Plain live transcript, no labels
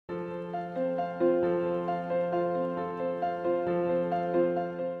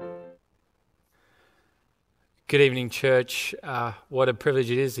Good evening, church. What a privilege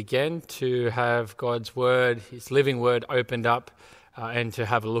it is again to have God's word, his living word, opened up and to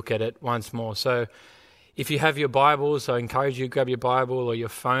have a look at it once more. So if you have your Bibles, I encourage you to grab your Bible or your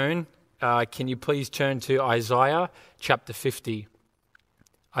phone. Can you please turn to Isaiah chapter 50?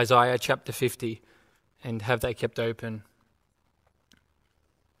 Isaiah chapter 50, and have that kept open.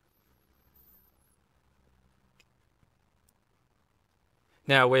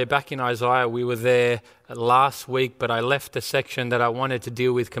 Now, we're back in Isaiah. We were there last week, but I left a section that I wanted to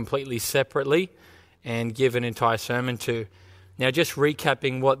deal with completely separately and give an entire sermon to. Now, just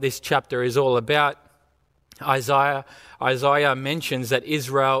recapping what this chapter is all about, Isaiah mentions that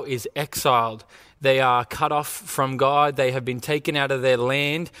Israel is exiled. They are cut off from God. They have been taken out of their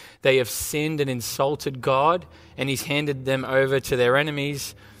land. They have sinned and insulted God, and he's handed them over to their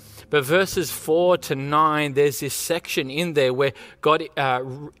enemies. But verses 4 to 9, there's this section in there where God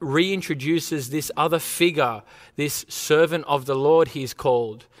reintroduces this other figure, this servant of the Lord he's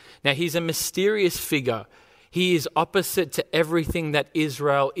called. Now, he's a mysterious figure. He is opposite to everything that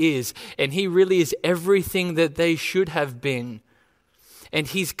Israel is, and he really is everything that they should have been. And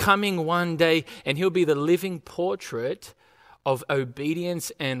he's coming one day, and he'll be the living portrait of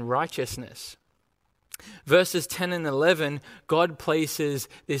obedience and righteousness. Verses 10 and 11, God places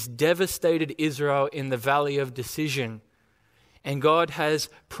this devastated Israel in the valley of decision. And God has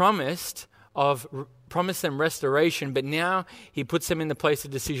promised them restoration, but now he puts them in the place of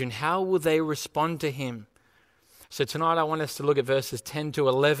decision. How will they respond to him? So tonight I want us to look at verses 10 to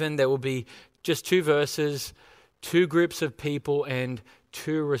 11. There will be just two verses, two groups of people, and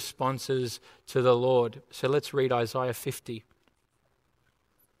two responses to the Lord. So let's read Isaiah 50.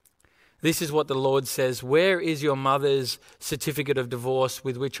 This is what the Lord says: "Where is your mother's certificate of divorce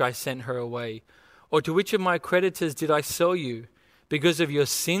with which I sent her away? Or to which of my creditors did I sell you? Because of your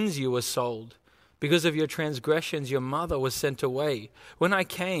sins you were sold. Because of your transgressions your mother was sent away. When I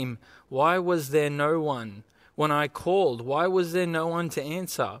came, why was there no one? When I called, why was there no one to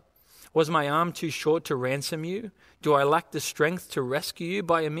answer? Was my arm too short to ransom you? Do I lack the strength to rescue you?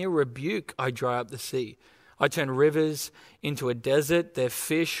 By a mere rebuke I dry up the sea. I turn rivers into a desert. Their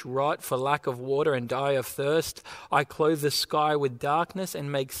fish rot for lack of water and die of thirst. I clothe the sky with darkness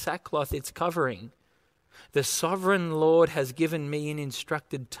and make sackcloth its covering. The sovereign Lord has given me an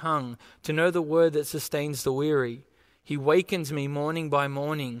instructed tongue to know the word that sustains the weary. He wakens me morning by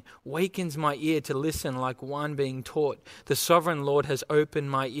morning, wakens my ear to listen like one being taught. The sovereign Lord has opened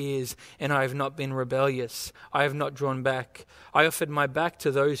my ears, and I have not been rebellious. I have not drawn back. I offered my back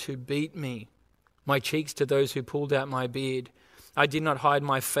to those who beat me, my cheeks to those who pulled out my beard. I did not hide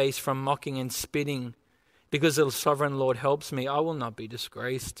my face from mocking and spitting. Because the sovereign Lord helps me, I will not be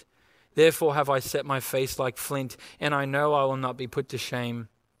disgraced. Therefore have I set my face like flint, and I know I will not be put to shame.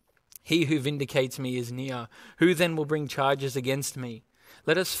 He who vindicates me is near. Who then will bring charges against me?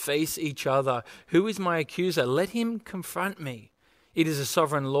 Let us face each other. Who is my accuser? Let him confront me. It is the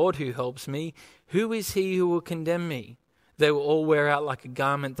sovereign Lord who helps me. Who is he who will condemn me? They will all wear out like a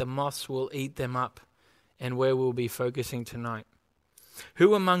garment. The moths will eat them up. And where we'll be focusing tonight.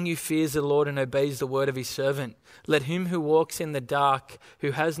 Who among you fears the Lord and obeys the word of his servant? Let him who walks in the dark,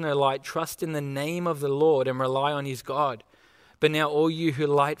 who has no light, trust in the name of the Lord and rely on his God. But now all you who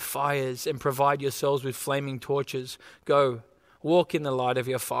light fires and provide yourselves with flaming torches, go, walk in the light of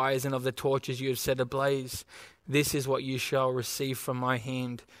your fires and of the torches you have set ablaze. This is what you shall receive from my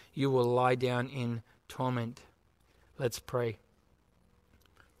hand. You will lie down in torment." Let's pray.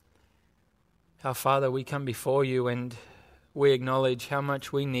 Our Father, we come before you and we acknowledge how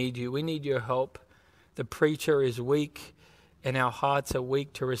much we need you. We need your help. The preacher is weak and our hearts are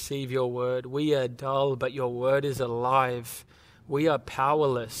weak to receive your word. We are dull, but your word is alive. We are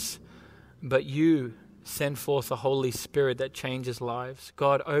powerless, but you send forth the Holy Spirit that changes lives.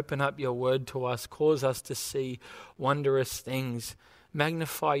 God, open up your word to us. Cause us to see wondrous things.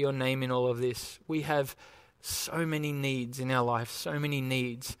 Magnify your name in all of this. We have so many needs in our life, so many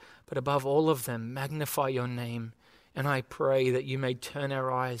needs, but above all of them, magnify your name. And I pray that you may turn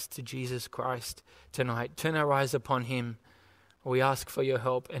our eyes to Jesus Christ tonight. Turn our eyes upon him. We ask for your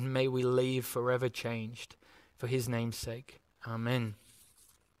help, and may we leave forever changed for his name's sake. Amen.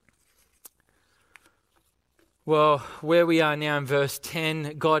 Well, where we are now in verse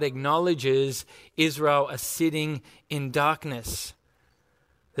 10, God Israel are sitting in darkness.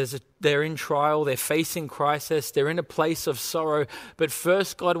 They're in trial, they're facing crisis, they're in a place of sorrow. But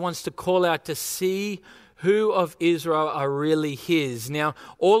first, God wants to call out to see who of Israel are really his. Now,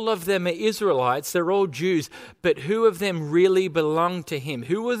 all of them are Israelites, they're all Jews, but who of them really belong to him?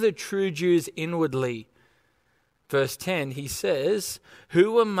 Who are the true Jews inwardly? Verse 10, he says,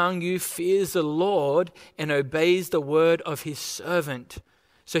 "Who among you fears the Lord and obeys the word of his servant?"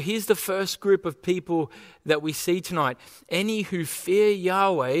 So here's the first group of people that we see tonight. Any who fear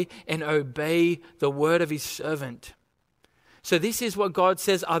Yahweh and obey the word of his servant. So this is what God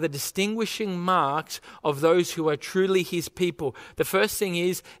says are the distinguishing marks of those who are truly his people. The first thing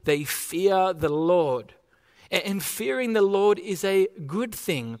is they fear the Lord. And fearing the Lord is a good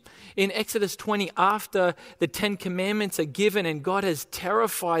thing. In Exodus 20, after the 10 Commandments are given and God has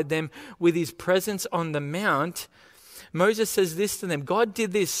terrified them with his presence on the mount, Moses says this to them: God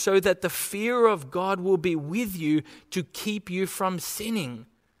did this so that the fear of God will be with you to keep you from sinning.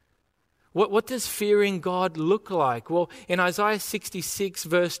 What does fearing God look like? Well, in Isaiah 66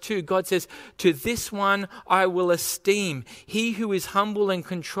 verse 2, God says, "To this one I will esteem, he who is humble and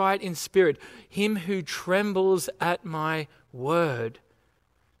contrite in spirit, him who trembles at my word."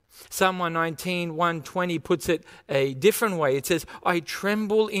 Psalm 119, 120 puts it a different way. It says, "I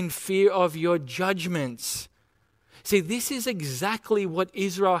tremble in fear of your judgments." See, this is exactly what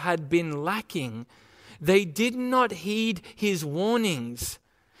Israel had been lacking. They did not heed his warnings.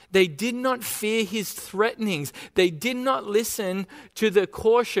 They did not fear his threatenings. They did not listen to the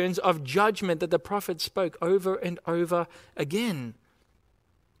cautions of judgment that the prophet spoke over and over again.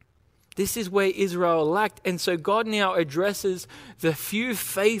 This is where Israel lacked. And so God now addresses the few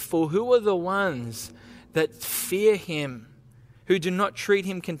faithful who are the ones that fear him, who do not treat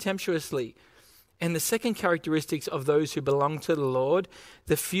him contemptuously. And the second characteristics of those who belong to the Lord,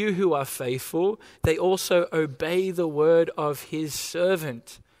 the few who are faithful, they also obey the word of his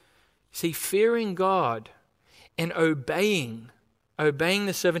servant. See, fearing God and obeying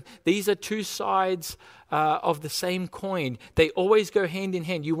the servant, these are two sides of the same coin. They always go hand in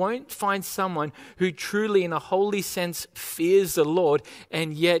hand. You won't find someone who truly, in a holy sense, fears the Lord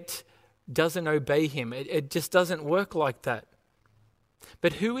and yet doesn't obey him. It just doesn't work like that.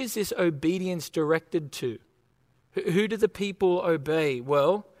 But who is this obedience directed to? Who do the people obey?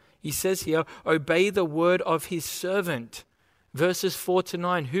 Well, he says here, obey the word of his servant. Verses 4 to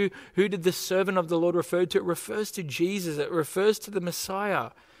 9, who did the servant of the Lord refer to? It refers to Jesus. It refers to the Messiah.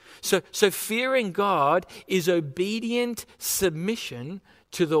 So fearing God is obedient submission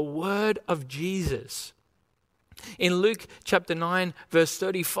to the word of Jesus. In Luke chapter 9, verse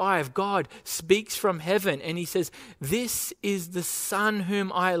 35, God speaks from heaven and he says, "This is the Son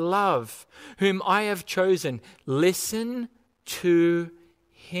whom I love, whom I have chosen. Listen to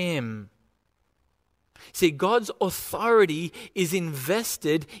him." See, God's authority is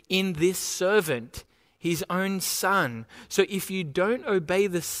invested in this servant, his own son. So if you don't obey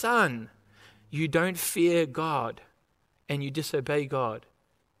the Son, you don't fear God and you disobey God.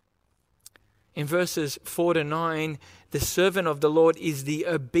 In verses 4 to 9, the servant of the Lord is the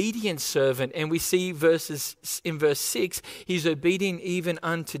obedient servant. And we see in verse 6, he's obedient even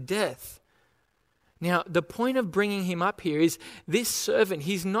unto death. Now, the point of bringing him up here is this servant,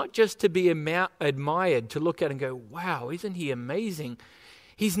 he's not just to be admired, to look at and go, "Wow, isn't he amazing?"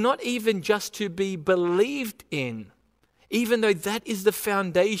 He's not even just to be believed in. Even though that is the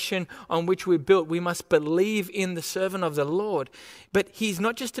foundation on which we're built, we must believe in the servant of the Lord. But he's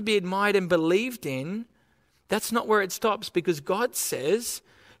not just to be admired and believed in. That's not where it stops, because God says,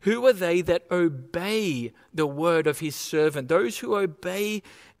 who are they that obey the word of his servant? Those who obey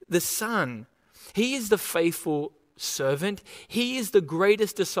the Son. He is the faithful servant. He is the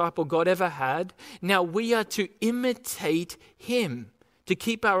greatest disciple God ever had. Now we are to imitate him, to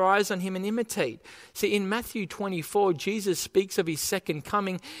keep our eyes on him and imitate. See, in Matthew 24, Jesus speaks of his second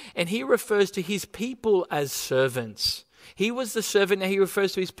coming, and he refers to his people as servants. He was the servant, now he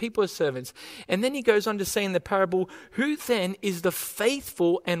refers to his people as servants. And then he goes on to say in the parable, who then is the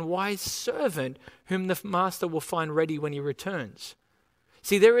faithful and wise servant whom the master will find ready when he returns?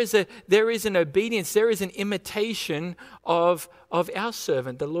 See, there is an obedience, there is an imitation of our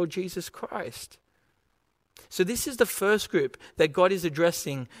servant, the Lord Jesus Christ. So this is the first group that God is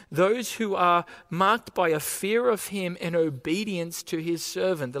addressing, those who are marked by a fear of him and obedience to his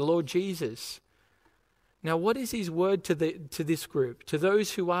servant, the Lord Jesus. Now, what is his word to this group, to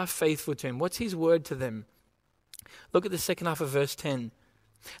those who are faithful to him? What's his word to them? Look at the second half of verse 10.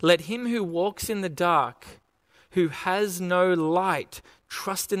 Let him who walks in the dark, who has no light,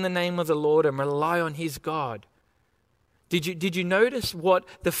 trust in the name of the Lord and rely on his God. Did you notice what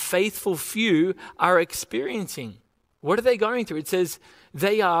the faithful few are experiencing? What are they going through? It says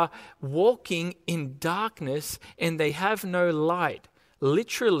they are walking in darkness and they have no light.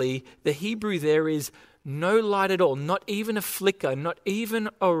 Literally, the Hebrew there is no light at all, not even a flicker, not even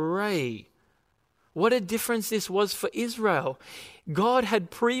a ray. What a difference this was for Israel. God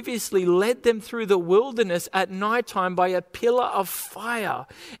had previously led them through the wilderness at nighttime by a pillar of fire,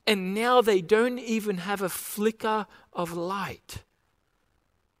 and now they don't even have a flicker of light.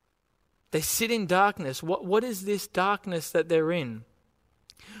 They sit in darkness. What is this darkness that they're in?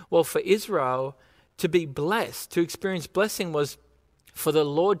 Well, for Israel, to be blessed, to experience blessing, was for the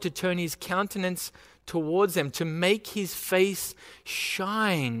Lord to turn his countenance towards them, to make his face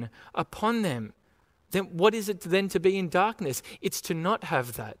shine upon them. Then what is it then to be in darkness? It's to not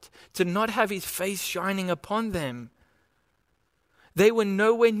have that, to not have his face shining upon them. They were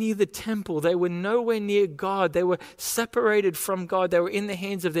nowhere near the temple. They were nowhere near God. They were separated from God. They were in the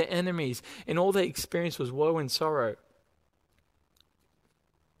hands of their enemies, and all they experienced was woe and sorrow.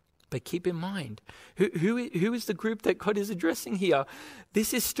 But keep in mind, who is the group that God is addressing here?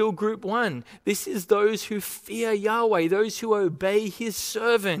 This is still group one. This is those who fear Yahweh, those who obey his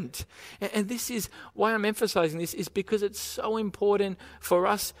servant. And this is why I'm emphasizing this, is because it's so important for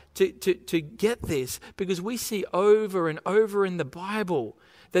us to get this, because we see over and over in the Bible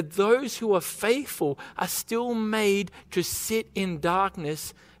that those who are faithful are still made to sit in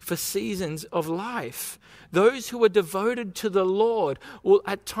darkness for seasons of life. Those who are devoted to the Lord will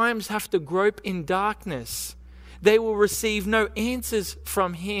at times have to grope in darkness. They will receive no answers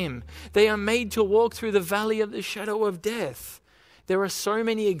from him. They are made to walk through the valley of the shadow of death. There are so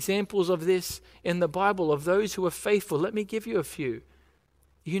many examples of this in the Bible, of those who are faithful. Let me give you a few.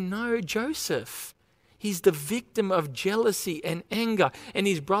 You know Joseph. He's the victim of jealousy and anger, and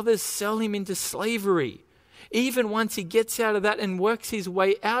his brothers sell him into slavery. Even once he gets out of that and works his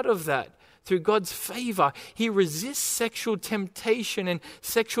way out of that through God's favor, he resists sexual temptation and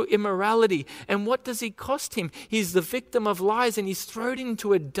sexual immorality. And what does it cost him? He's the victim of lies, and he's thrown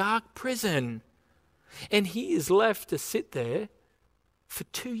into a dark prison. And he is left to sit there for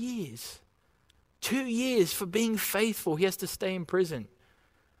 2 years. 2 years for being faithful. He has to stay in prison.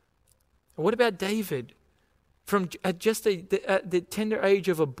 What about David? From at just the tender age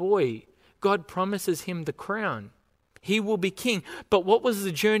of a boy, God promises him the crown. He will be king. But what was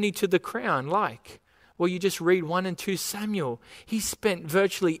the journey to the crown like? Well, you just read 1 and 2 Samuel. He spent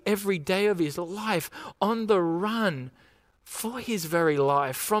virtually every day of his life on the run for his very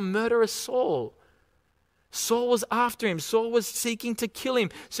life from murderous Saul. Saul was after him. Saul was seeking to kill him.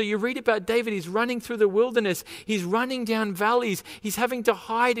 So you read about David. He's running through the wilderness. He's running down valleys. He's having to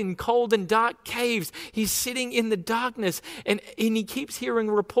hide in cold and dark caves. He's sitting in the darkness. And he keeps hearing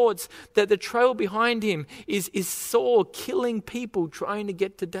reports that the trail behind him is Saul killing people trying to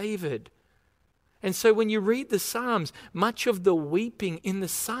get to David. And so when you read the Psalms, much of the weeping in the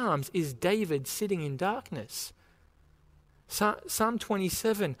Psalms is David sitting in darkness. Psalm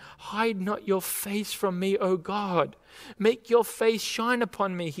 27, hide not your face from me, O God. Make your face shine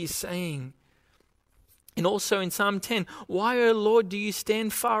upon me, he's saying. And also in Psalm 10, why, O Lord, do you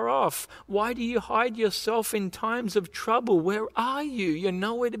stand far off? Why do you hide yourself in times of trouble? Where are you? You're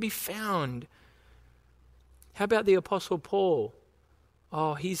nowhere to be found. How about the Apostle Paul?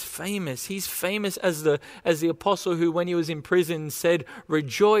 Oh, he's famous. He's famous as the apostle who, when he was in prison, said,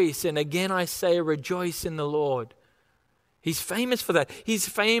 rejoice. And again I say, rejoice in the Lord. He's famous for that. He's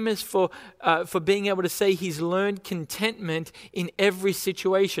famous for being able to say he's learned contentment in every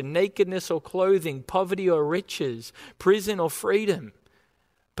situation, nakedness or clothing, poverty or riches, prison or freedom.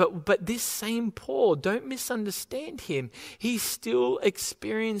 But this same Paul, don't misunderstand him. He still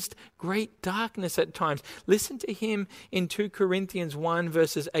experienced great darkness at times. Listen to him in 2 Corinthians 1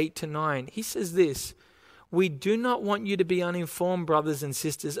 verses 8 to 9. He says this, we do not want you to be uninformed, brothers and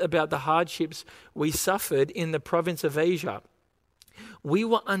sisters, about the hardships we suffered in the province of Asia. We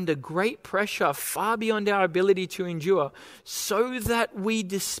were under great pressure, far beyond our ability to endure, so that we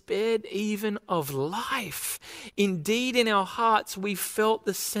despaired even of life. Indeed, in our hearts, we felt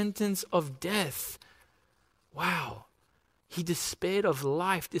the sentence of death. Wow. He despaired of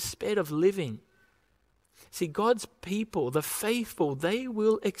life, despaired of living. See, God's people, the faithful, they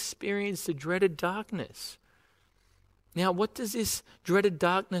will experience the dreaded darkness. Now, what does this dreaded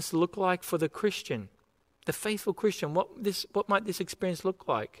darkness look like for the Christian, the faithful Christian? What might this experience look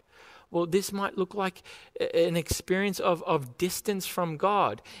like? Well, this might look like an experience of distance from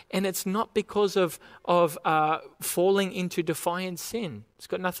God. And it's not because of falling into defiant sin. It's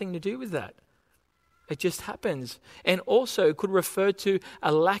got nothing to do with that. It just happens. And also it could refer to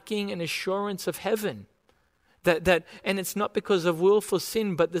a lacking an assurance of heaven. And it's not because of willful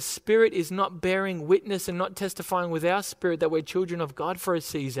sin, but the Spirit is not bearing witness and not testifying with our spirit that we're children of God for a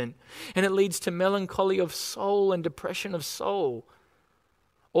season. And it leads to melancholy of soul and depression of soul.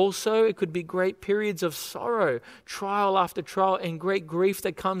 Also, it could be great periods of sorrow, trial after trial, and great grief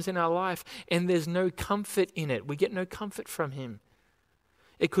that comes in our life, and there's no comfort in it. We get no comfort from Him.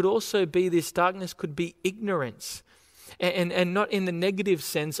 It could also be, this darkness could be ignorance, and not in the negative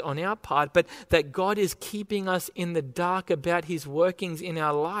sense on our part, but that God is keeping us in the dark about His workings in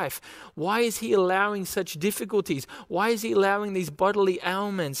our life. Why is He allowing such difficulties? Why is He allowing these bodily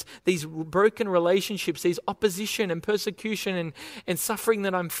ailments, these broken relationships, these opposition and persecution and suffering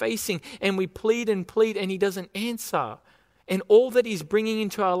that I'm facing? And we plead, and He doesn't answer. And all that He's bringing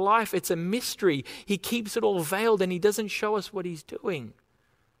into our life, it's a mystery. He keeps it all veiled, and He doesn't show us what He's doing.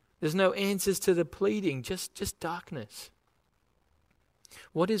 There's no answers to the pleading, just darkness.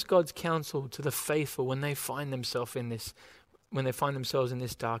 What is God's counsel to the faithful when they find themselves in this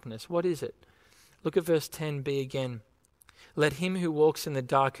darkness? What is it? Look at verse 10b again. Let him who walks in the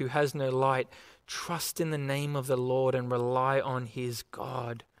dark, who has no light, trust in the name of the Lord and rely on his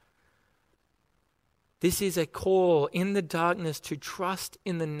God. This is a call in the darkness to trust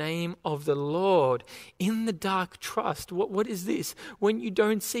in the name of the Lord. In the dark, trust. What is this? When you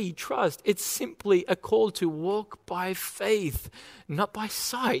don't see, trust. It's simply a call to walk by faith, not by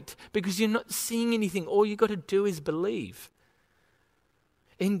sight, because you're not seeing anything. All you got to do is believe.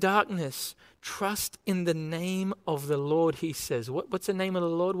 In darkness, trust in the name of the Lord, he says. What's the name of the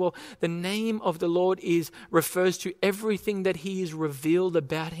Lord? Well, the name of the Lord refers to everything that he has revealed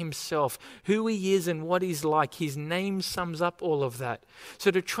about himself, who he is and what he's like. His name sums up all of that. So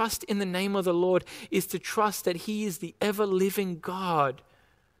to trust in the name of the Lord is to trust that he is the ever-living God.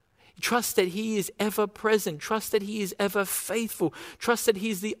 Trust that he is ever present. Trust that he is ever faithful. Trust that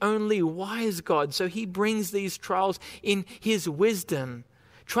he's the only wise God. So he brings these trials in his wisdom.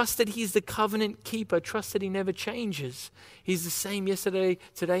 Trust that he's the covenant keeper. Trust that he never changes. He's the same yesterday,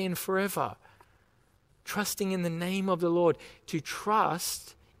 today, and forever. Trusting in the name of the Lord. To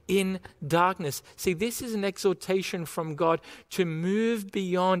trust in darkness. See, this is an exhortation from God to move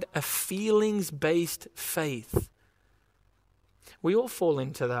beyond a feelings-based faith. We all fall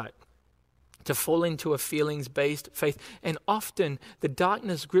into that. To fall into a feelings-based faith. And often the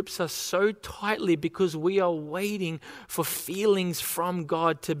darkness grips us so tightly because we are waiting for feelings from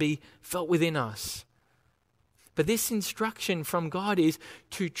God to be felt within us. But this instruction from God is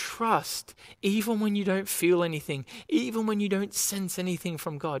to trust even when you don't feel anything, even when you don't sense anything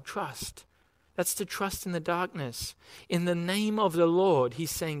from God. Trust. That's to trust in the darkness. In the name of the Lord, he's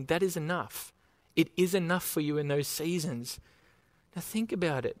saying that is enough. It is enough for you in those seasons. Now think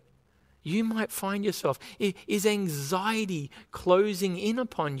about it. You might find yourself, is anxiety closing in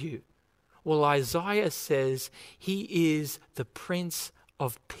upon you? Well, Isaiah says he is the Prince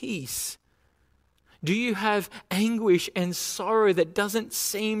of Peace. Do you have anguish and sorrow that doesn't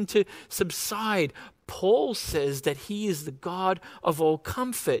seem to subside? Paul says that he is the God of all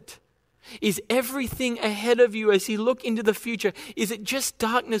comfort. Is everything ahead of you as you look into the future? Is it just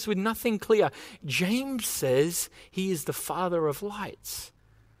darkness with nothing clear? James says he is the Father of lights.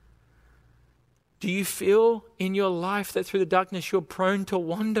 Do you feel in your life that through the darkness you're prone to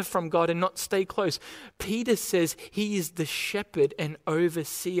wander from God and not stay close? Peter says he is the shepherd and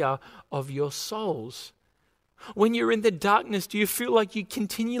overseer of your souls. When you're in the darkness, do you feel like you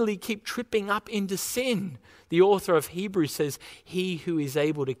continually keep tripping up into sin? The author of Hebrews says, he who is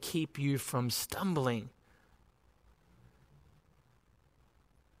able to keep you from stumbling.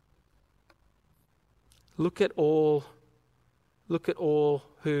 Look at all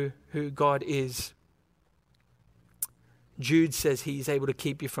who God is. Jude says he's able to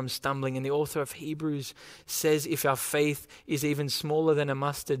keep you from stumbling. And the author of Hebrews says if our faith is even smaller than a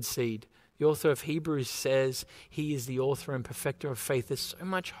mustard seed, the author of Hebrews says he is the author and perfecter of faith. There's so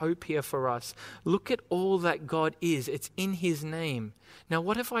much hope here for us. Look at all that God is. It's in his name. Now,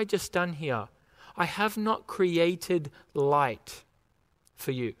 what have I just done here? I have not created light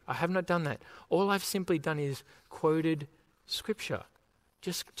for you. I have not done that. All I've simply done is quoted Scripture.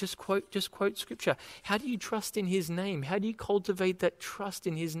 Just quote Scripture. How do you trust in his name? How do you cultivate that trust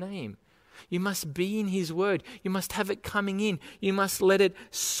in his name? You must be in his word. You must have it coming in. You must let it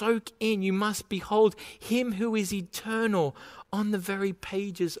soak in. You must behold him who is eternal on the very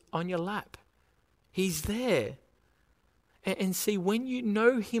pages on your lap. He's there. And see, when you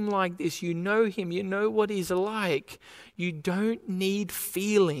know him like this, you know him, you know what he's like, you don't need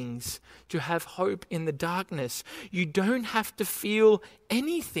feelings to have hope in the darkness. You don't have to feel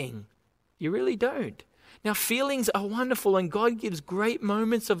anything. You really don't. Now, feelings are wonderful, and God gives great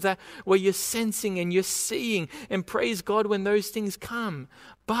moments of that where you're sensing and you're seeing, and praise God when those things come.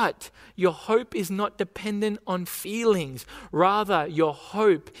 But your hope is not dependent on feelings. Rather, your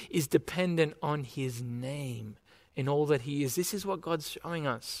hope is dependent on his name. in all that he is. This is what God's showing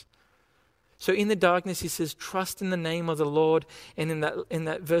us. So in the darkness, he says, trust in the name of the Lord. And in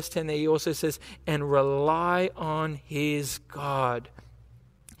that verse 10 there, he also says, and rely on his God.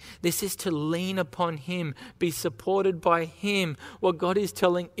 This is to lean upon him, be supported by him. What God is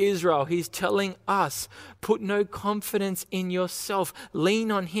telling Israel, he's telling us, put no confidence in yourself.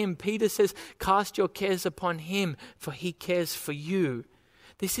 Lean on him. Peter says, cast your cares upon him, for he cares for you.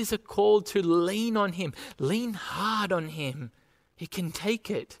 This is a call to lean on him. Lean hard on him. He can take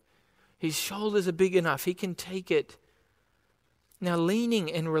it. His shoulders are big enough. He can take it. Now,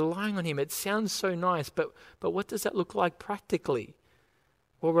 leaning and relying on him, it sounds so nice, but what does that look like practically?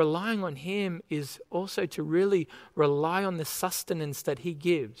 Well, relying on him is also to really rely on the sustenance that he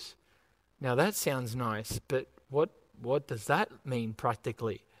gives. Now, that sounds nice, but what does that mean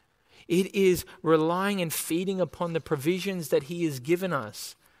practically? It is relying and feeding upon the provisions that he has given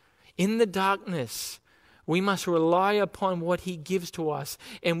us. In the darkness, we must rely upon what he gives to us,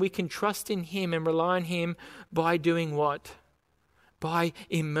 and we can trust in him and rely on him by doing what? By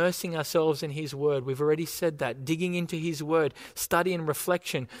immersing ourselves in his word. We've already said that. Digging into his word, study and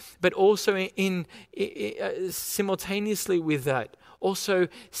reflection. But also simultaneously with that, also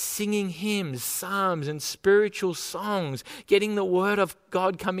singing hymns, psalms and spiritual songs, getting the word of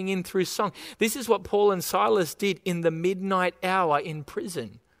God coming in through song. This is what Paul and Silas did in the midnight hour in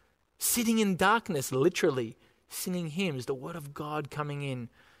prison. Sitting in darkness, literally, singing hymns, the word of God coming in.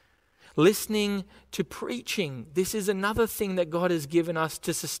 Listening to preaching. This is another thing that God has given us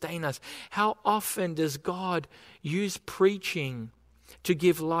to sustain us. How often does God use preaching to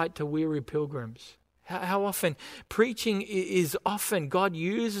give light to weary pilgrims? How often? Preaching is often, God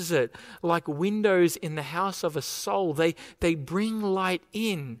uses it like windows in the house of a soul. They bring light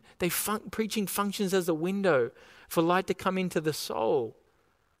in. Preaching functions as a window for light to come into the soul.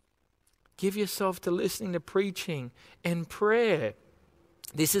 Give yourself to listening to preaching and prayer.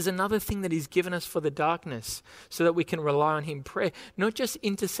 This is another thing that he's given us for the darkness so that we can rely on him. Prayer, not just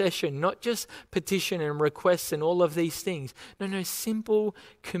intercession, not just petition and requests and all of these things. No, simple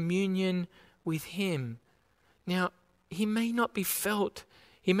communion with him. Now, he may not be felt.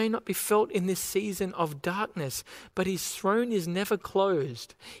 He may not be felt in this season of darkness, but his throne is never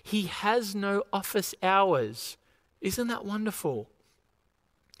closed. He has no office hours. Isn't that wonderful?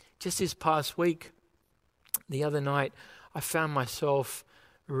 Just this past week, the other night, I found myself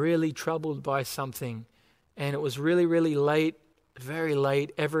really troubled by something, and it was really, really late, very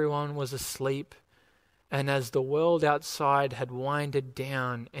late. Everyone was asleep, and as the world outside had winded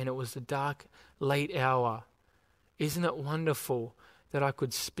down and it was the dark, late hour, isn't it wonderful that I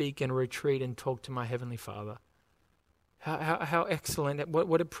could speak and retreat and talk to my Heavenly Father? How excellent,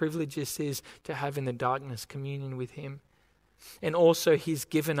 what a privilege this is to have in the darkness communion with him. And also he's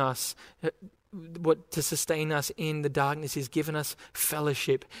given us to sustain us in the darkness. He's given us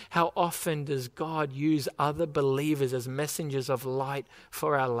fellowship. How often does God use other believers as messengers of light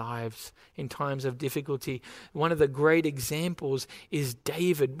for our lives in times of difficulty? One of the great examples is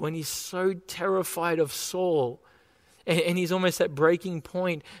David, when he's so terrified of Saul and he's almost at breaking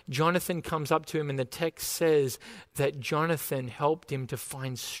point. Jonathan comes up to him, and the text says that Jonathan helped him to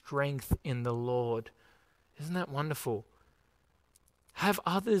find strength in the Lord. Isn't that wonderful? Have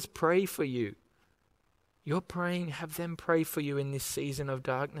others pray for you. You're praying, have them pray for you in this season of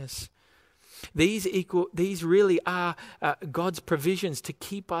darkness. These really are God's provisions to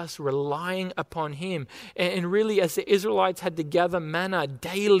keep us relying upon him. And really, as the Israelites had to gather manna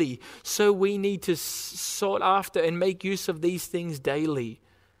daily, so we need to sought after and make use of these things daily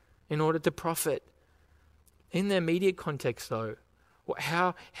in order to profit. In the immediate context, though,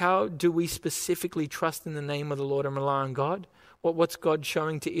 how do we specifically trust in the name of the Lord and rely on God? What's God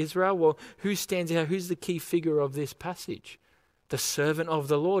showing to Israel? Well, who stands out? Who's the key figure of this passage? The servant of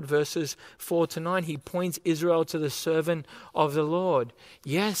the Lord, verses 4-9. He points Israel to the servant of the Lord.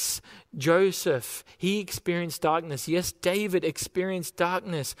 Yes, Joseph, he experienced darkness. Yes, David experienced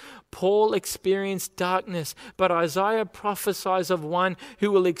darkness. Paul experienced darkness. But Isaiah prophesies of one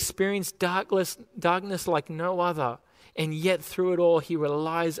who will experience darkness like no other. And yet through it all, he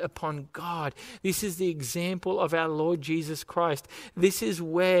relies upon God. This is the example of our Lord Jesus Christ. This is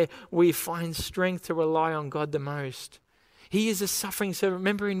where we find strength to rely on God the most. He is a suffering servant.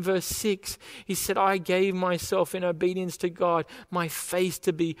 Remember in verse 6, he said, I gave myself in obedience to God, my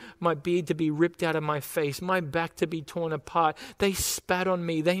beard to be ripped out of my face, my back to be torn apart. They spat on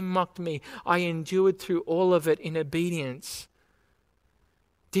me. They mocked me. I endured through all of it in obedience.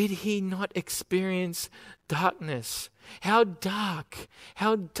 Did he not experience darkness? How dark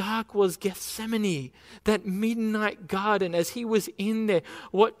was Gethsemane, that midnight garden, as he was in there?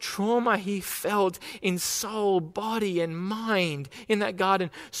 What trauma he felt in soul, body, and mind in that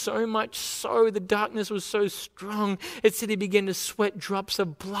garden. So much so, the darkness was so strong, it said he began to sweat drops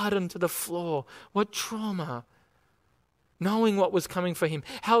of blood onto the floor. What trauma! Knowing what was coming for him.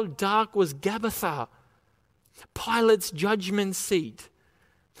 How dark was Gabbatha, Pilate's judgment seat.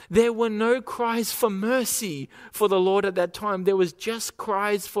 There were no cries for mercy for the Lord at that time. There was just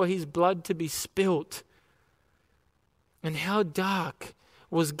cries for his blood to be spilt. And how dark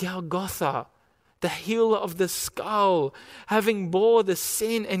was Golgotha, the heel of the skull, having bore the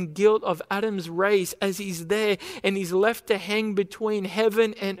sin and guilt of Adam's race, as he's there and he's left to hang between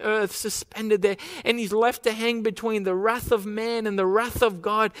heaven and earth, suspended there, and he's left to hang between the wrath of man and the wrath of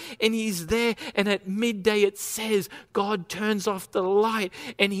God, and he's there, and at midday it says God turns off the light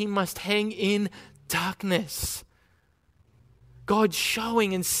and he must hang in darkness. God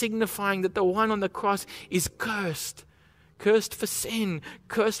showing and signifying that the one on the cross is cursed for sin,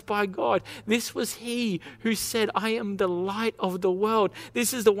 cursed by God. This was he who said, I am the light of the world.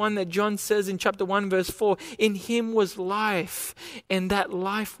 This is the one that John says in chapter 1 verse 4, in him was life, and that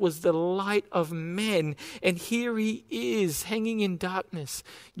life was the light of men. And here he is hanging in darkness.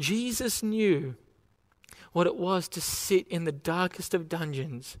 Jesus knew what it was to sit in the darkest of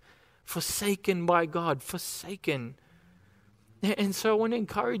dungeons, forsaken by God, forsaken. And so I want to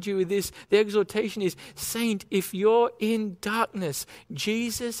encourage you with this. The exhortation is, Saint, if you're in darkness,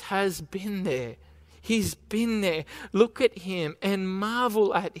 Jesus has been there. He's been there. Look at him and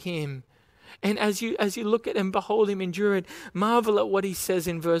marvel at him. And as you look at and behold him endure it, marvel at what he says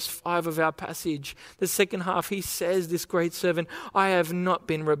in verse 5 of our passage. The second half, he says, this great servant, I have not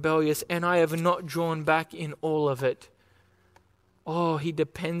been rebellious and I have not drawn back in all of it. Oh, he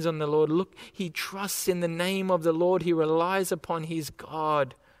depends on the Lord. Look, he trusts in the name of the Lord. He relies upon his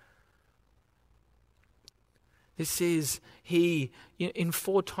God. This is he, in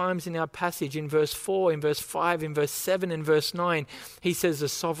 4 times in our passage, in verse 4, in verse 5, in verse 7, and verse 9, he says, the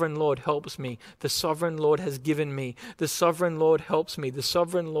sovereign Lord helps me. The sovereign Lord has given me. The sovereign Lord helps me. The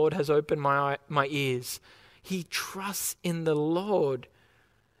sovereign Lord has opened my ears. He trusts in the Lord.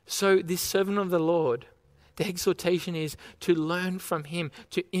 So this servant of the Lord, the exhortation is to learn from him,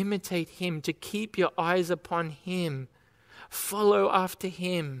 to imitate him, to keep your eyes upon him. Follow after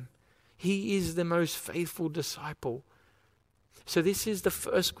him. He is the most faithful disciple. So this is the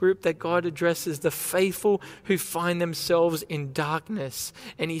first group that God addresses, the faithful who find themselves in darkness.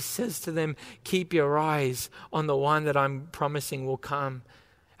 And he says to them, keep your eyes on the one that I'm promising will come.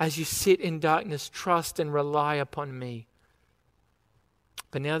 As you sit in darkness, trust and rely upon me.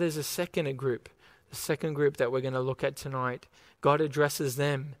 But now there's a second group. The second group that we're going to look at tonight, God addresses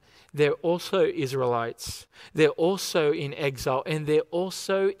them. They're also Israelites. They're also in exile, and they're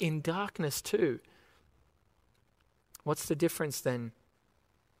also in darkness too. What's the difference then?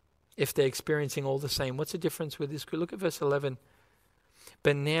 If they're experiencing all the same, what's the difference with this group? Look at verse 11.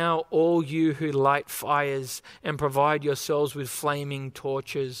 But now all you who light fires and provide yourselves with flaming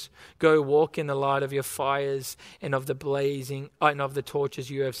torches, go walk in the light of your fires and of the torches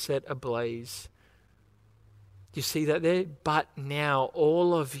you have set ablaze. Do you see that there? But now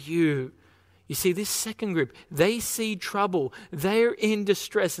all of you. You see, this second group, they see trouble. They're in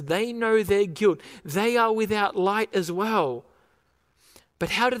distress. They know their guilt. They are without light as well.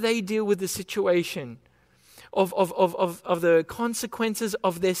 But how do they deal with the situation of the consequences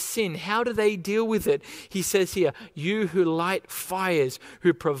of their sin? How do they deal with it? He says here, you who light fires,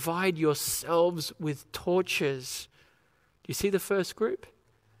 who provide yourselves with torches. Do you see the first group?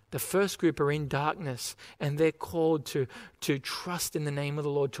 The first group are in darkness, and they're called to trust in the name of the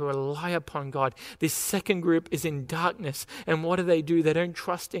Lord, to rely upon God. This second group is in darkness, and what do? They don't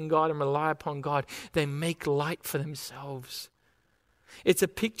trust in God and rely upon God. They make light for themselves. It's a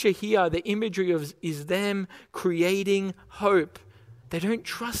picture here. The imagery is them creating hope. They don't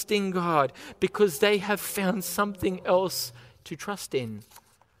trust in God because they have found something else to trust in.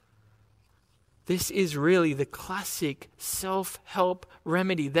 This is really the classic self-help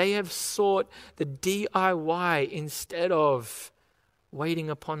remedy. They have sought the DIY instead of waiting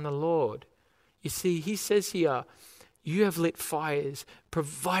upon the Lord. You see, he says here, you have lit fires,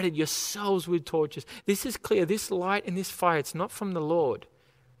 provided yourselves with torches. This is clear. This light and this fire, it's not from the Lord.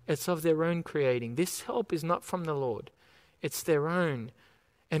 It's of their own creating. This help is not from the Lord. It's their own.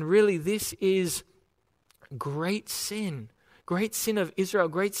 And really, this is great sin great sin of Israel,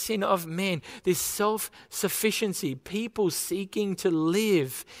 great sin of man, this self-sufficiency, people seeking to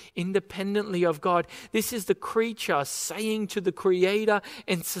live independently of God. This is the creature saying to the creator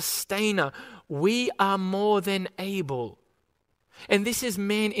and sustainer, we are more than able. And this is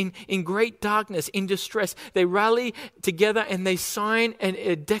man in great darkness, in distress. They rally together and they sign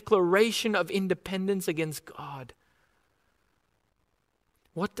a declaration of independence against God.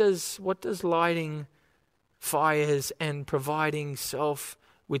 What does lighting fires and providing self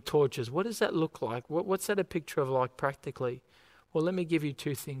with torches, what does that look like? What's that a picture of like practically? Well, let me give you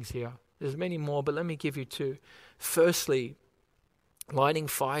two things here. There's many more, but let me give you two. Firstly, lighting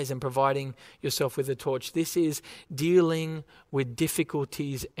fires and providing yourself with a torch. This is dealing with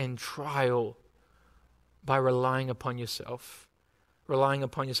difficulties and trial by relying upon yourself. Relying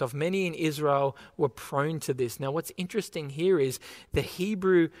upon yourself. Many in Israel were prone to this. Now, what's interesting here is the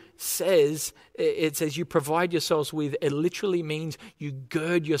Hebrew says, it says you provide yourselves with, it literally means you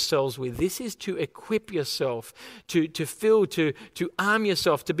gird yourselves with. This is to equip yourself, to fill, to arm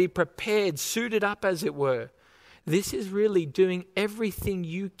yourself, to be prepared, suited up as it were. This is really doing everything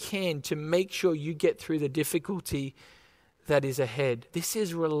you can to make sure you get through the difficulty that is ahead. This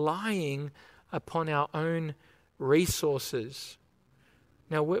is relying upon our own resources.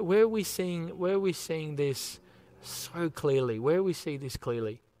 Now, where are we seeing this so clearly? Where do we see this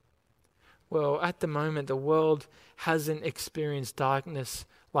clearly? Well, at the moment, the world hasn't experienced darkness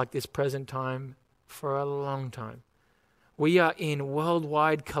like this present time for a long time. We are in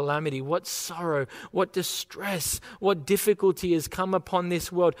worldwide calamity. What sorrow, what distress, what difficulty has come upon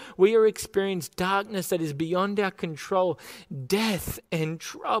this world. We are experiencing darkness that is beyond our control. Death and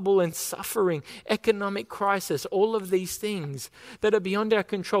trouble and suffering, economic crisis, all of these things that are beyond our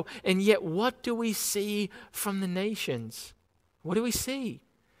control. And yet, what do we see from the nations? What do we see?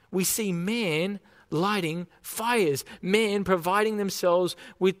 We see man lighting fires, man providing themselves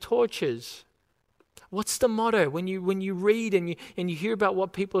with torches. What's the motto when you read and you hear about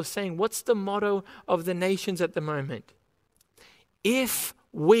what people are saying? What's the motto of the nations at the moment? If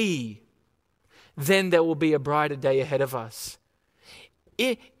we, then there will be a brighter day ahead of us.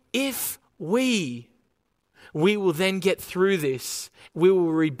 If we will then get through this, we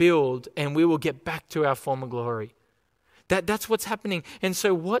will rebuild and we will get back to our former glory. That's what's happening. And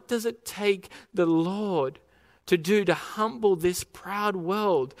so what does it take the Lord to do to humble this proud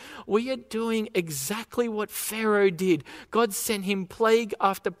world? We are doing exactly what Pharaoh did. God sent him plague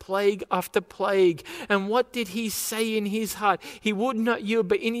after plague after plague. And what did he say in his heart? He would not yield,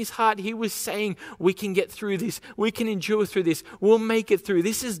 but in his heart he was saying, we can get through this. We can endure through this. We'll make it through.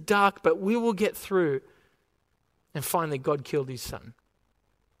 This is dark, but we will get through. And finally, God killed his son.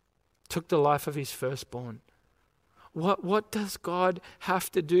 Took the life of his firstborn. What does God have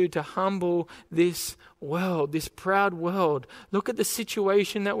to do to humble this world, this proud world? Look at the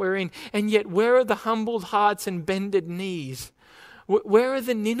situation that we're in. And yet, where are the humbled hearts and bended knees? Where are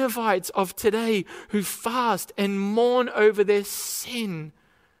the Ninevites of today who fast and mourn over their sin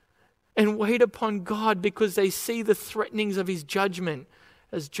and wait upon God because they see the threatenings of his judgment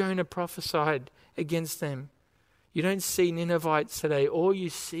as Jonah prophesied against them? You don't see Ninevites today. All you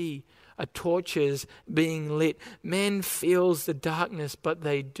see are torches being lit. Man feels the darkness, but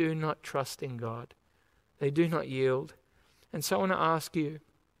they do not trust in God. They do not yield. And so I want to ask you,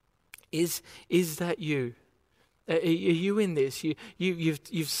 is that you? Are you in this?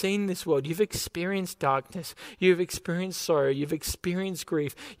 You've seen this world. You've experienced darkness. You've experienced sorrow. You've experienced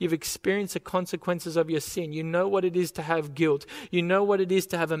grief. You've experienced the consequences of your sin. You know what it is to have guilt. You know what it is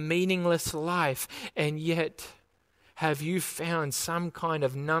to have a meaningless life. And yet, have you found some kind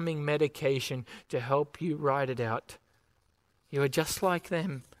of numbing medication to help you ride it out? You are just like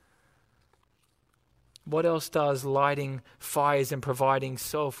them. What else does lighting fires and providing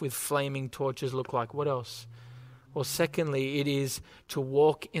self with flaming torches look like? What else? Well, secondly, it is to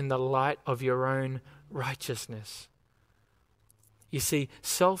walk in the light of your own righteousness. You see,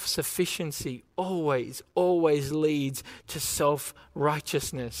 self-sufficiency always leads to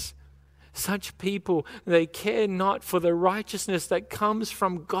self-righteousness. Such people, they care not for the righteousness that comes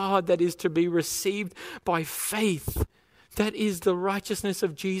from God that is to be received by faith. That is the righteousness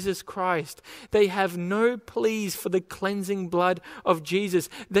of Jesus Christ. They have no pleas for the cleansing blood of Jesus.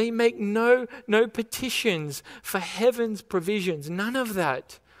 They make no petitions for heaven's provisions. None of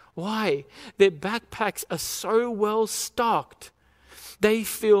that. Why? Their backpacks are so well stocked. They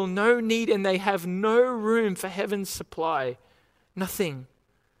feel no need and they have no room for heaven's supply. Nothing.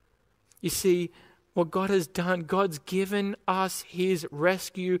 You see, what God has done, God's given us his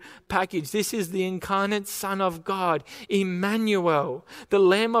rescue package. This is the incarnate Son of God, Emmanuel, the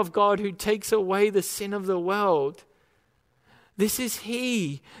Lamb of God who takes away the sin of the world. This is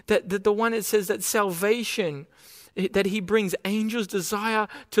He, that the one that says that salvation, that He brings. Angels desire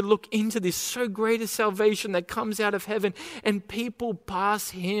to look into this so great a salvation that comes out of heaven, and people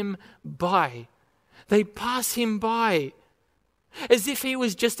pass Him by. They pass Him by as if He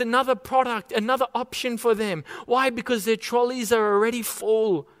was just another product, another option for them. Why? Because their trolleys are already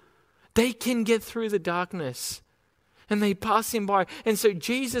full. They can get through the darkness. And they pass Him by. And so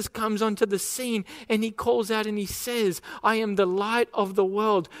Jesus comes onto the scene and He calls out and He says, I am the light of the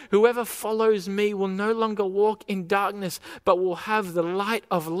world. Whoever follows me will no longer walk in darkness, but will have the light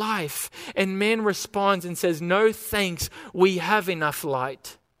of life. And man responds and says, no thanks, we have enough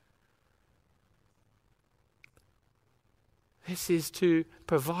light. This is to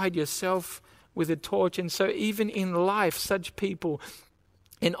provide yourself with a torch. And so even in life, such people,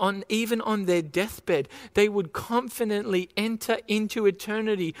 and even on their deathbed, they would confidently enter into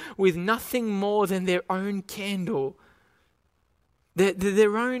eternity with nothing more than their own candle.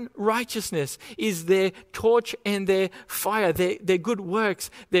 Their own righteousness is their torch and their fire, their good works,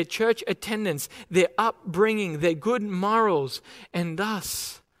 their church attendance, their upbringing, their good morals. And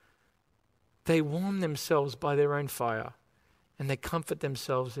thus, they warm themselves by their own fire, and they comfort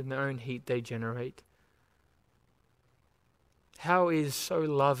themselves in their own heat they generate. How is so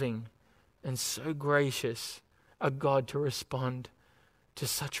loving and so gracious a God to respond to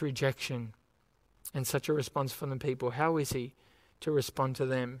such rejection and such a response from the people? How is He to respond to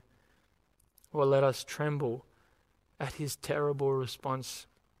them? Well, let us tremble at His terrible response.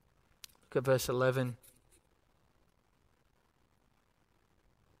 Look at verse 11.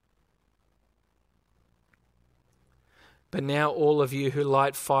 But now all of you who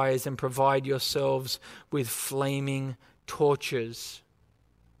light fires and provide yourselves with flaming torches.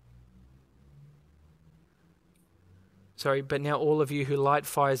 But now all of you who light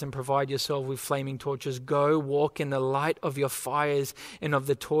fires and provide yourself with flaming torches, go walk in the light of your fires and of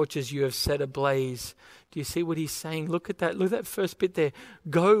the torches you have set ablaze. Do you see what he's saying? Look at that first bit there.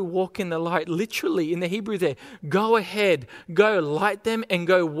 Go walk in the light. Literally in the Hebrew there, go ahead, go light them and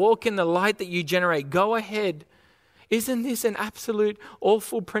go walk in the light that you generate. Go ahead. Isn't this an absolute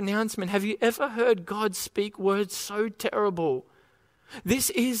awful pronouncement? Have you ever heard God speak words so terrible? This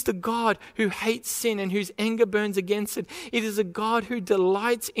is the God who hates sin and whose anger burns against it. It is a God who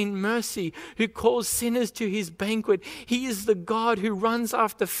delights in mercy, who calls sinners to His banquet. He is the God who runs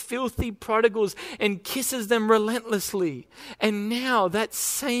after filthy prodigals and kisses them relentlessly. And now that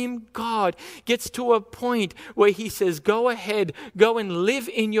same God gets to a point where He says, go ahead, go and live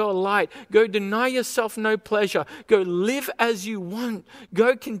in your light. Go deny yourself no pleasure. Go live as you want.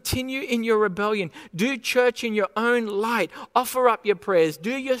 Go continue in your rebellion. Do church in your own light. Offer up your prayers,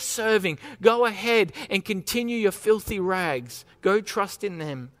 do your serving, go ahead and continue your filthy rags. Go trust in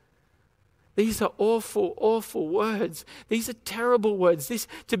them. These are awful, awful words. These are terrible words. This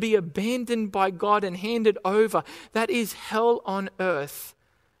to be abandoned by God and handed over, that is hell on earth.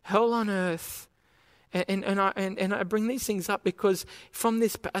 Hell on earth. And I bring these things up because from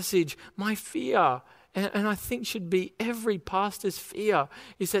this passage, my fear, and I think should be every pastor's fear,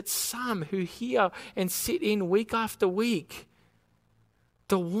 is that some who hear and sit in week after week,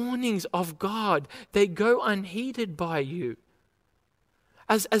 the warnings of God, they go unheeded by you.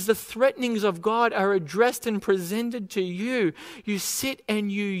 As the threatenings of God are addressed and presented to you, you sit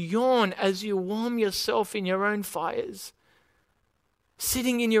and you yawn as you warm yourself in your own fires.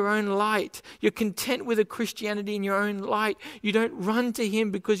 Sitting in your own light. You're content with a Christianity in your own light. You don't run to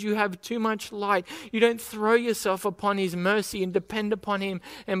Him because you have too much light. You don't throw yourself upon His mercy and depend upon Him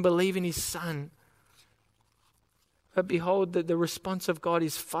and believe in His Son. But behold, the response of God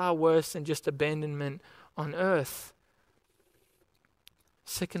is far worse than just abandonment on earth.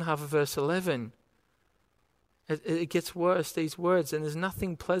 Second half of verse 11. It gets worse, these words, and there's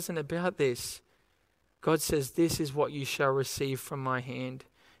nothing pleasant about this. God says, this is what you shall receive from my hand.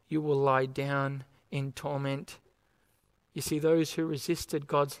 You will lie down in torment. You see, those who resisted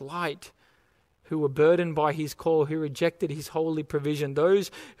God's light, who were burdened by His call, who rejected His holy provision, those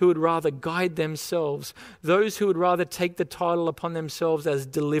who would rather guide themselves, those who would rather take the title upon themselves as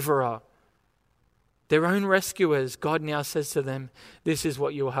deliverer, their own rescuers, God now says to them, this is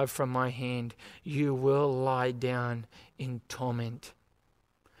what you will have from my hand. You will lie down in torment.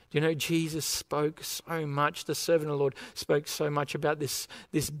 Do you know, Jesus spoke so much, the servant of the Lord spoke so much about this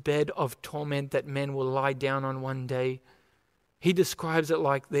bed of torment that men will lie down on one day. He describes it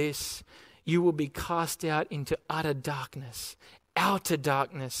like this. You will be cast out into utter darkness, outer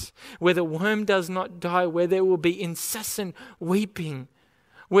darkness, where the worm does not die, where there will be incessant weeping,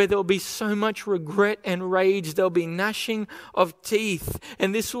 where there'll be so much regret and rage, there'll be gnashing of teeth.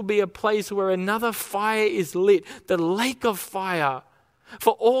 And this will be a place where another fire is lit, the lake of fire.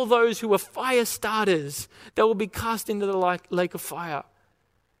 For all those who are fire starters, they will be cast into the lake of fire.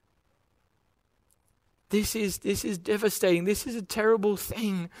 This is devastating. This is a terrible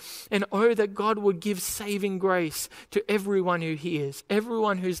thing. And oh, that God would give saving grace to everyone who hears,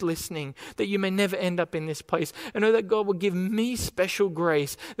 everyone who's listening, that you may never end up in this place. And oh, that God would give me special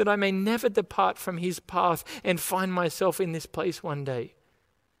grace, that I may never depart from his path and find myself in this place one day.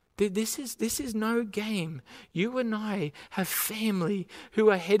 This is no game. You and I have family who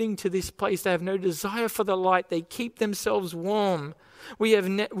are heading to this place. They have no desire for the light. They keep themselves warm. We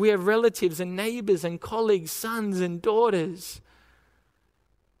have relatives and neighbors and colleagues, sons and daughters.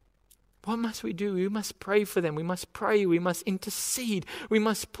 What must we do? We must pray for them. We must pray. We must intercede. We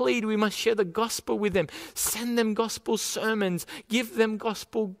must plead. We must share the gospel with them. Send them gospel sermons. Give them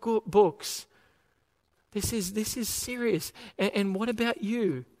gospel books. This is serious. And what about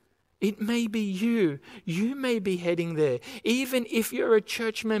you? It may be you. You may be heading there. Even if you're a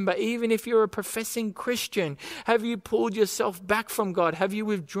church member, even if you're a professing Christian, have you pulled yourself back from God? Have you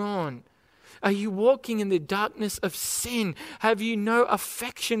withdrawn? Are you walking in the darkness of sin? Have you no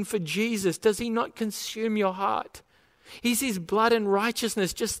affection for Jesus? Does he not consume your heart? Is his blood and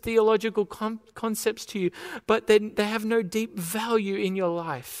righteousness just theological concepts to you, but they have no deep value in your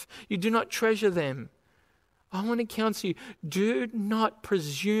life? You do not treasure them. I want to counsel you, do not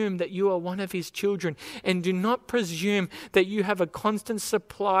presume that you are one of his children, and do not presume that you have a constant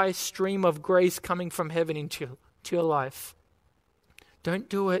supply stream of grace coming from heaven into your life. Don't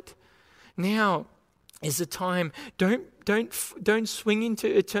do it. Now is the time. Don't swing into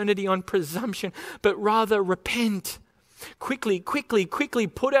eternity on presumption, but rather repent. Quickly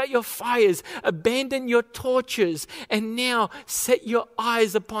put out your fires, abandon your torches, and now set your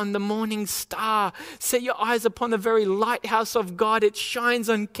eyes upon the morning star. Set your eyes upon the very lighthouse of God. It shines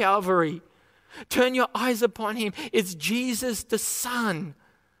on Calvary. Turn your eyes upon him. It's Jesus the Son.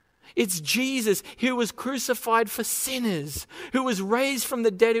 It's Jesus who was crucified for sinners, who was raised from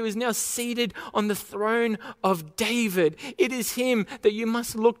the dead, who is now seated on the throne of David. It is him that you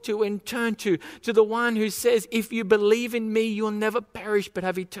must look to and turn to the one who says, if you believe in me, you'll never perish but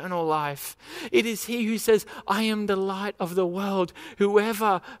have eternal life. It is he who says, I am the light of the world.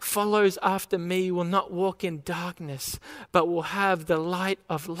 Whoever follows after me will not walk in darkness, but will have the light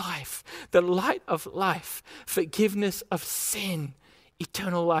of life, forgiveness of sin,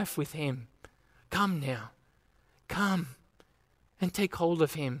 eternal life with him. Come now. Come and take hold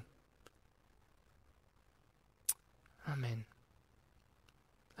of him. Amen.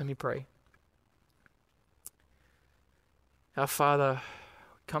 Let me pray. Our Father,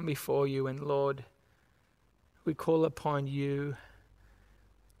 come before you, and Lord, we call upon you.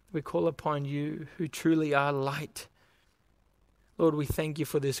 We call upon you who truly are light. Lord, we thank you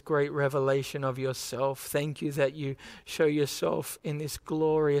for this great revelation of yourself. Thank you that you show yourself in this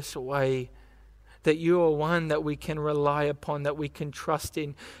glorious way, that you are one that we can rely upon, that we can trust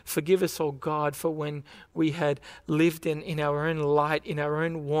in. Forgive us, oh God, for when we had lived in our own light, in our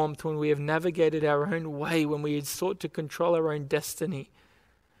own warmth, when we have navigated our own way, when we had sought to control our own destiny.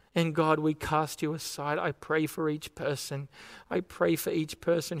 And God, we cast you aside. I pray for each person. I pray for each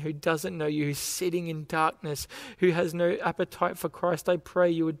person who doesn't know you, who's sitting in darkness, who has no appetite for Christ. I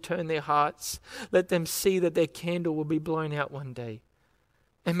pray you would turn their hearts. Let them see that their candle will be blown out one day.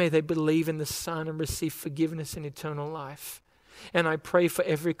 And may they believe in the Son and receive forgiveness and eternal life. And I pray for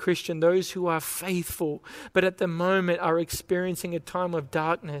every Christian, those who are faithful, but at the moment are experiencing a time of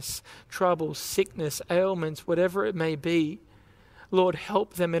darkness, trouble, sickness, ailments, whatever it may be. Lord,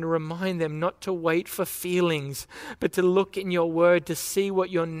 help them and remind them not to wait for feelings, but to look in your word, to see what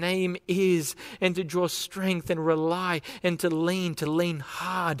your name is, and to draw strength and rely and to lean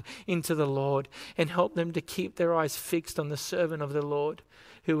hard into the Lord, and help them to keep their eyes fixed on the servant of the Lord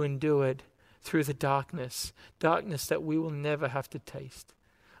who endured through the darkness that we will never have to taste.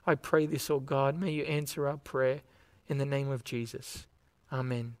 I pray this, oh God, may you answer our prayer in the name of Jesus.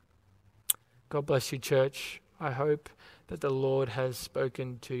 Amen. God bless you, church. I hope that the Lord has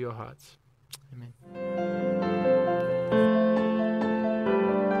spoken to your hearts. Amen.